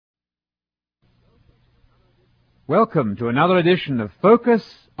Welcome to another edition of Focus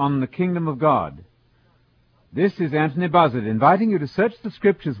on the Kingdom of God. This is Anthony Buzzard inviting you to search the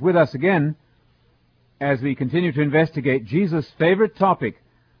Scriptures with us again as we continue to investigate Jesus' favorite topic,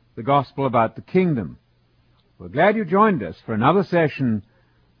 the gospel about the kingdom. We're glad you joined us for another session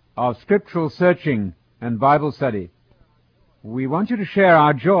of scriptural searching and Bible study. We want you to share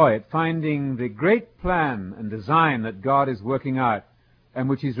our joy at finding the great plan and design that God is working out and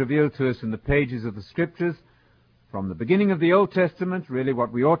which He's revealed to us in the pages of the Scriptures, from the beginning of the Old Testament, really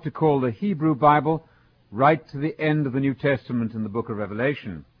what we ought to call the Hebrew Bible, right to the end of the New Testament in the book of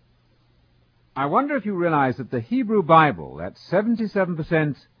Revelation. I wonder if you realize that the Hebrew Bible, that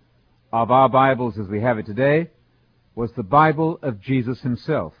 77% of our Bibles as we have it today, was the Bible of Jesus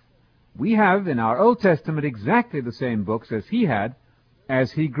Himself. We have in our Old Testament exactly the same books as He had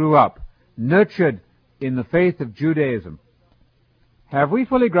as He grew up, nurtured in the faith of Judaism. Have we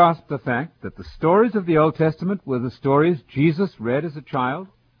fully grasped the fact that the stories of the Old Testament were the stories Jesus read as a child?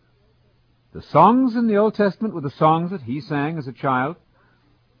 The songs in the Old Testament were the songs that He sang as a child?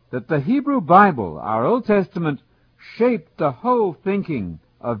 That the Hebrew Bible, our Old Testament, shaped the whole thinking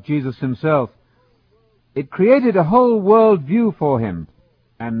of Jesus Himself. It created a whole world view for Him,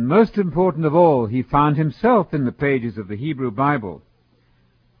 and most important of all, He found Himself in the pages of the Hebrew Bible.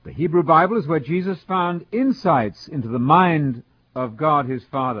 The Hebrew Bible is where Jesus found insights into the mind of God His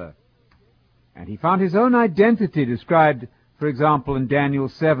Father. And He found His own identity described, for example, in Daniel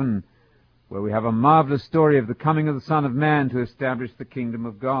 7, where we have a marvelous story of the coming of the Son of Man to establish the kingdom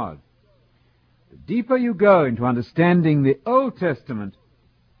of God. The deeper you go into understanding the Old Testament,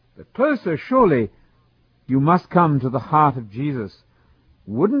 the closer, surely, you must come to the heart of Jesus.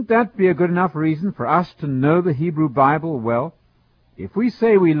 Wouldn't that be a good enough reason for us to know the Hebrew Bible well? If we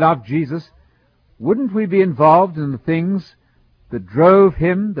say we love Jesus, wouldn't we be involved in the things that drove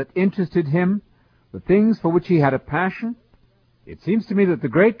Him, that interested Him, the things for which He had a passion? It seems to me that the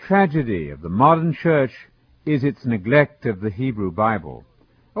great tragedy of the modern church is its neglect of the Hebrew Bible.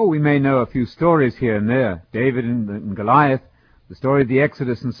 Oh, we may know a few stories here and there, David and Goliath, the story of the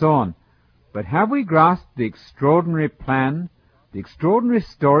Exodus and so on. But have we grasped the extraordinary plan, the extraordinary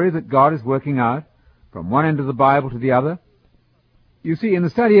story that God is working out from one end of the Bible to the other? You see, in the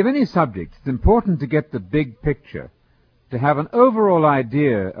study of any subject, it's important to get the big picture, to have an overall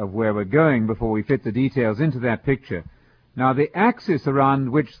idea of where we're going before we fit the details into that picture. Now, the axis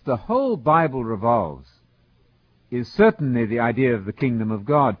around which the whole Bible revolves is certainly the idea of the kingdom of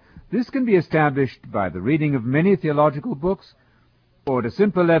God. This can be established by the reading of many theological books, or at a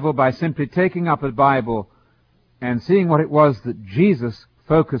simpler level by simply taking up a Bible and seeing what it was that Jesus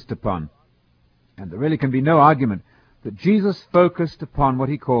focused upon. And there really can be no argument that Jesus focused upon what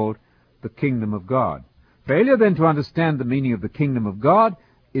He called the kingdom of God. Failure then to understand the meaning of the kingdom of God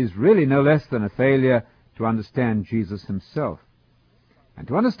is really no less than a failure to understand Jesus Himself. And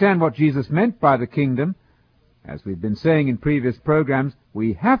to understand what Jesus meant by the kingdom, as we've been saying in previous programs,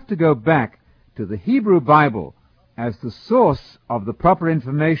 we have to go back to the Hebrew Bible as the source of the proper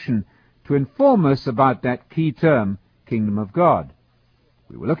information to inform us about that key term, kingdom of God.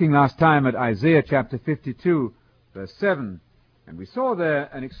 We were looking last time at Isaiah chapter 52, verse 7, and we saw there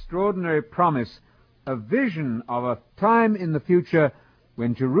an extraordinary promise, a vision of a time in the future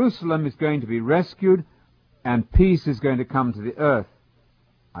when Jerusalem is going to be rescued and peace is going to come to the earth.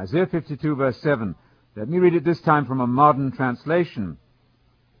 Isaiah 52, verse 7. Let me read it this time from a modern translation.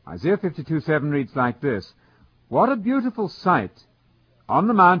 Isaiah 52, 7 reads like this: "What a beautiful sight! On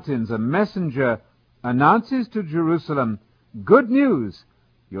the mountains a messenger announces to Jerusalem, good news,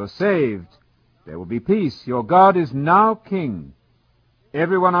 you're saved. There will be peace. Your God is now king.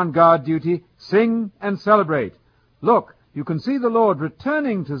 Everyone on guard duty, sing and celebrate. Look, you can see the Lord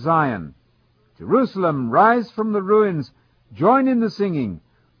returning to Zion. Jerusalem, rise from the ruins. Join in the singing.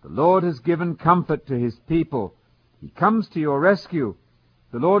 The Lord has given comfort to His people. He comes to your rescue.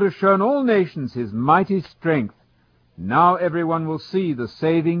 The Lord has shown all nations His mighty strength. Now everyone will see the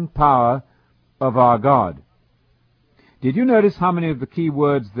saving power of our God." Did you notice how many of the key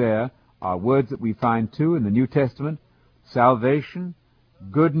words there are words that we find too in the New Testament? Salvation,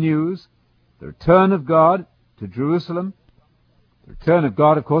 good news, the return of God to Jerusalem. The return of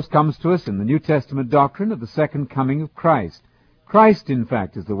God, of course, comes to us in the New Testament doctrine of the second coming of Christ. Christ, in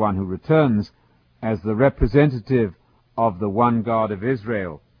fact, is the one who returns as the representative of the one God of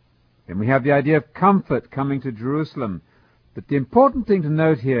Israel. Then we have the idea of comfort coming to Jerusalem. But the important thing to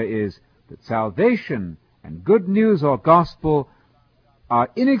note here is that salvation and good news or gospel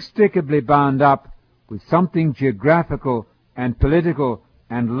are inextricably bound up with something geographical and political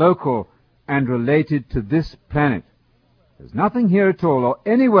and local and related to this planet. There's nothing here at all or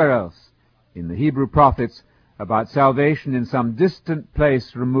anywhere else in the Hebrew prophets about salvation in some distant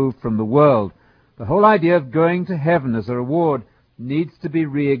place removed from the world. The whole idea of going to heaven as a reward needs to be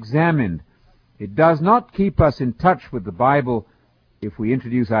re-examined. It does not keep us in touch with the Bible if we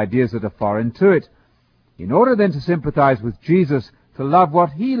introduce ideas that are foreign to it. In order then to sympathize with Jesus, to love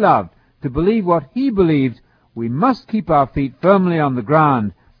what he loved, to believe what he believed, we must keep our feet firmly on the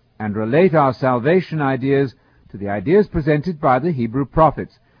ground and relate our salvation ideas to the ideas presented by the Hebrew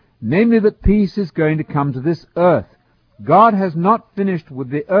prophets, namely that peace is going to come to this earth. God has not finished with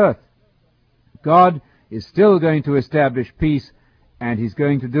the earth. God is still going to establish peace, and he's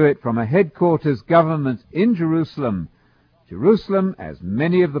going to do it from a headquarters government in Jerusalem. Jerusalem, as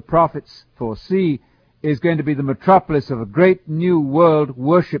many of the prophets foresee, is going to be the metropolis of a great new world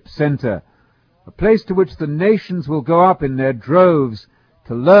worship center, a place to which the nations will go up in their droves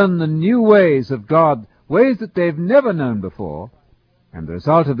to learn the new ways of God, ways that they've never known before. And the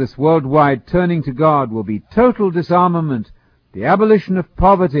result of this worldwide turning to God will be total disarmament, the abolition of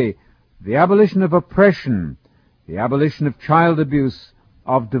poverty, the abolition of oppression, the abolition of child abuse,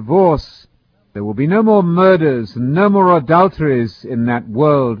 of divorce. There will be no more murders and no more adulteries in that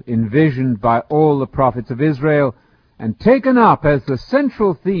world envisioned by all the prophets of Israel and taken up as the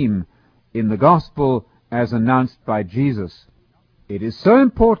central theme in the gospel as announced by Jesus. It is so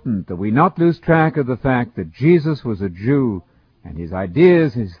important that we not lose track of the fact that Jesus was a Jew, and his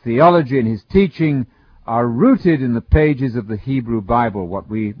ideas, his theology, and his teaching are rooted in the pages of the Hebrew Bible, what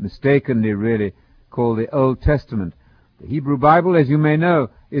we mistakenly really call the Old Testament. The Hebrew Bible, as you may know,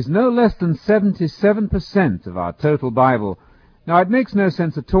 is no less than 77% of our total Bible. Now, it makes no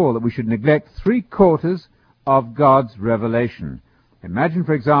sense at all that we should neglect 3/4 of God's revelation. Imagine,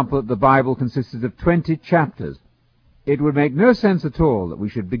 for example, that the Bible consisted of 20 chapters. It would make no sense at all that we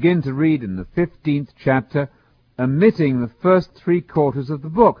should begin to read in the 15th chapter, omitting the first 3/4 of the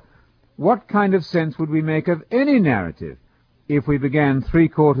book. What kind of sense would we make of any narrative if we began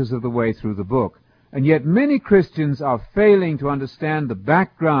 3/4 of the way through the book? And yet many Christians are failing to understand the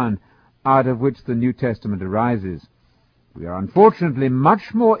background out of which the New Testament arises. We are unfortunately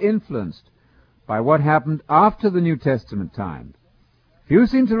much more influenced by what happened after the New Testament times. Few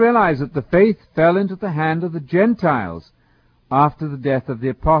seem to realize that the faith fell into the hand of the Gentiles after the death of the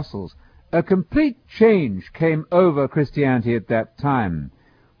apostles. A complete change came over Christianity at that time.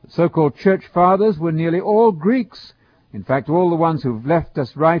 The so-called church fathers were nearly all Greeks. In fact, all the ones who've left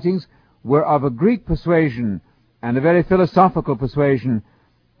us writings were of a Greek persuasion and a very philosophical persuasion,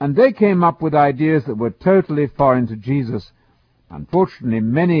 and they came up with ideas that were totally foreign to Jesus. Unfortunately,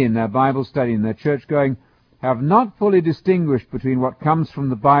 many in their Bible study and their church-going have not fully distinguished between what comes from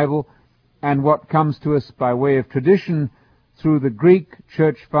the Bible and what comes to us by way of tradition through the Greek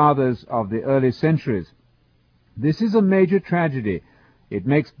church fathers of the early centuries. This is a major tragedy. It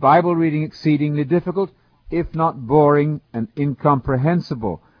makes Bible reading exceedingly difficult, if not boring and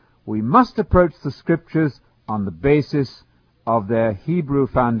incomprehensible. We must approach the Scriptures on the basis of their Hebrew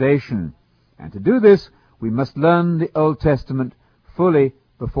foundation. And to do this, we must learn the Old Testament fully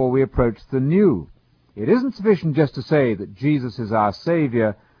before we approach the New. It isn't sufficient just to say that Jesus is our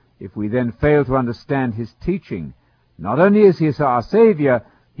Savior if we then fail to understand his teaching. Not only is he our Savior,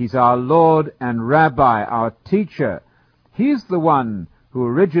 he's our Lord and Rabbi, our teacher. He's the one who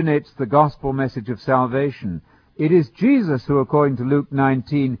originates the gospel message of salvation. It is Jesus who, according to Luke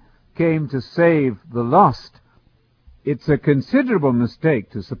 19, came to save the lost. It's a considerable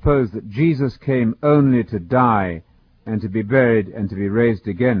mistake to suppose that Jesus came only to die and to be buried and to be raised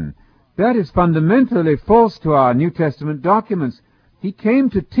again. That is fundamentally false to our New Testament documents. He came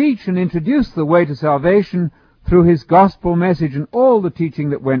to teach and introduce the way to salvation through his gospel message and all the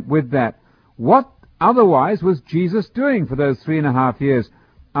teaching that went with that. What otherwise was Jesus doing for those 3.5 years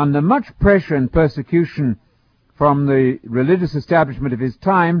under much pressure and persecution from the religious establishment of his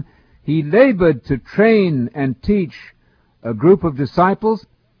time? He labored to train and teach a group of disciples,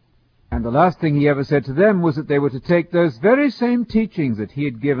 and the last thing he ever said to them was that they were to take those very same teachings that he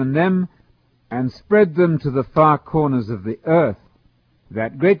had given them and spread them to the far corners of the earth.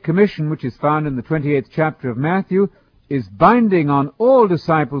 That Great Commission, which is found in the 28th chapter of Matthew, is binding on all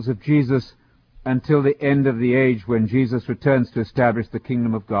disciples of Jesus until the end of the age when Jesus returns to establish the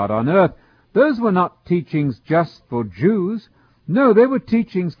kingdom of God on earth. Those were not teachings just for Jews. No, they were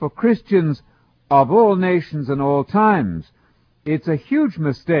teachings for Christians of all nations and all times. It's a huge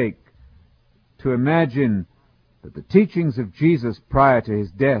mistake to imagine that the teachings of Jesus prior to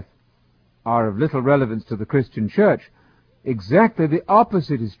his death are of little relevance to the Christian church. Exactly the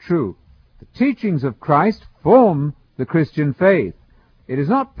opposite is true. The teachings of Christ form the Christian faith. It is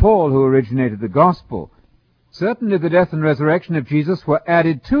not Paul who originated the gospel. Certainly the death and resurrection of Jesus were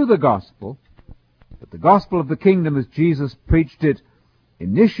added to the gospel, But the gospel of the kingdom, as Jesus preached it,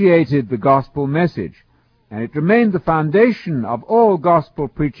 initiated the gospel message, and it remained the foundation of all gospel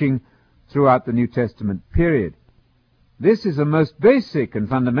preaching throughout the New Testament period. This is a most basic and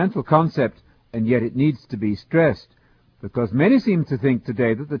fundamental concept, and yet it needs to be stressed, because many seem to think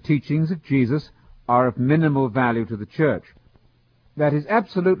today that the teachings of Jesus are of minimal value to the church. That is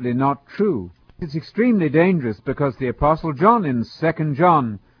absolutely not true. It's extremely dangerous, because the Apostle John in 2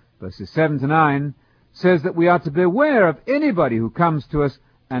 John, verses 7 to 9, says that we are to beware of anybody who comes to us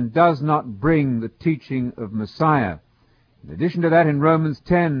and does not bring the teaching of Messiah. In addition to that, in Romans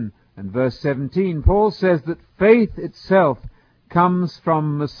 10 and verse 17, Paul says that faith itself comes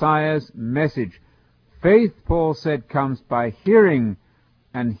from Messiah's message. Faith, Paul said, comes by hearing,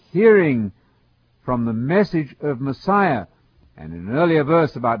 and hearing from the message of Messiah. And in an earlier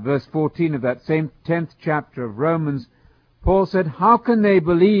verse, about verse 14 of that same 10th chapter of Romans, Paul said, how can they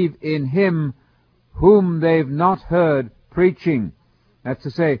believe in him whom they've not heard preaching? That's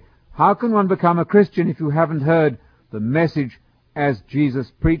to say, how can one become a Christian if you haven't heard the message as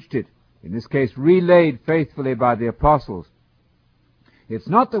Jesus preached it? In this case, relayed faithfully by the apostles. It's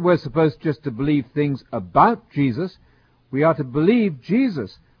not that we're supposed just to believe things about Jesus. We are to believe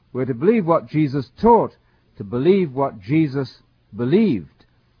Jesus. We're to believe what Jesus taught, to believe what Jesus believed.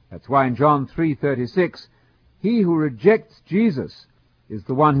 That's why in John 3:36, he who rejects Jesus is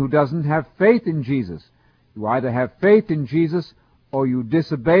the one who doesn't have faith in Jesus. You either have faith in Jesus or you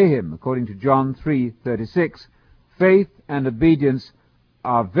disobey him, according to John 3:36. Faith and obedience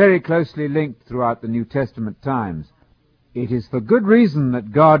are very closely linked throughout the New Testament times. It is for good reason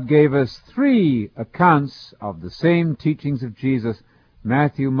that God gave us 3 accounts of the same teachings of Jesus,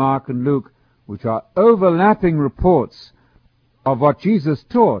 Matthew, Mark, and Luke, which are overlapping reports of what Jesus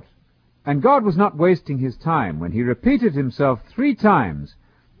taught. And God was not wasting his time when he repeated himself 3 times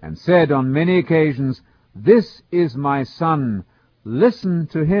and said on many occasions, "This is my Son, listen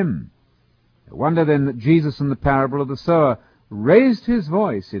to him." No wonder then that Jesus in the parable of the sower raised his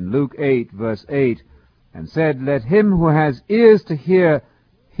voice in Luke 8, verse 8, and said, "Let him who has ears to hear,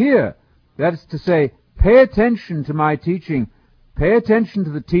 hear." That is to say, pay attention to my teaching. Pay attention to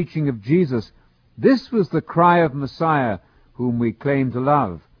the teaching of Jesus. This was the cry of Messiah, whom we claim to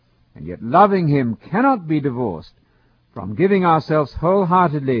love. And yet loving him cannot be divorced from giving ourselves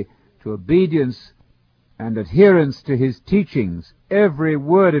wholeheartedly to obedience and adherence to his teachings. Every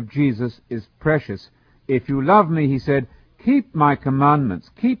word of Jesus is precious. If you love me, he said, keep my commandments,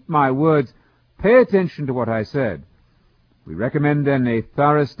 keep my words, pay attention to what I said. We recommend then a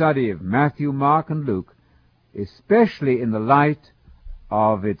thorough study of Matthew, Mark, and Luke, especially in the light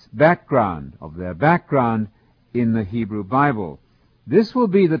of its background, of their background in the Hebrew Bible. This will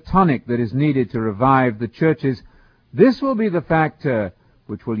be the tonic that is needed to revive the churches. This will be the factor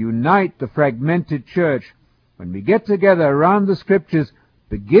which will unite the fragmented church when we get together around the Scriptures,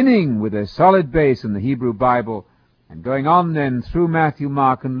 beginning with a solid base in the Hebrew Bible, and going on then through Matthew,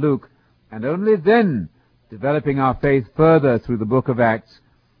 Mark, and Luke, and only then developing our faith further through the book of Acts.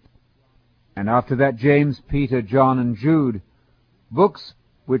 And after that, James, Peter, John, and Jude, books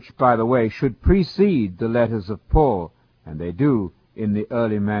which, by the way, should precede the letters of Paul, and they do in the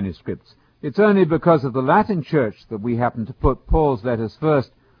early manuscripts. It's only because of the Latin Church that we happen to put Paul's letters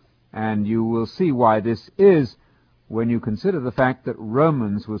first, and you will see why this is when you consider the fact that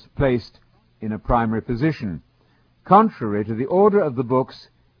Romans was placed in a primary position, contrary to the order of the books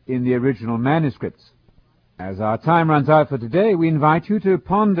in the original manuscripts. As our time runs out for today, we invite you to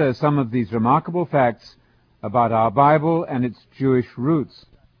ponder some of these remarkable facts about our Bible and its Jewish roots.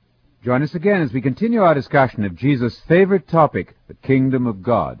 Join us again as we continue our discussion of Jesus' favorite topic, the kingdom of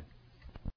God.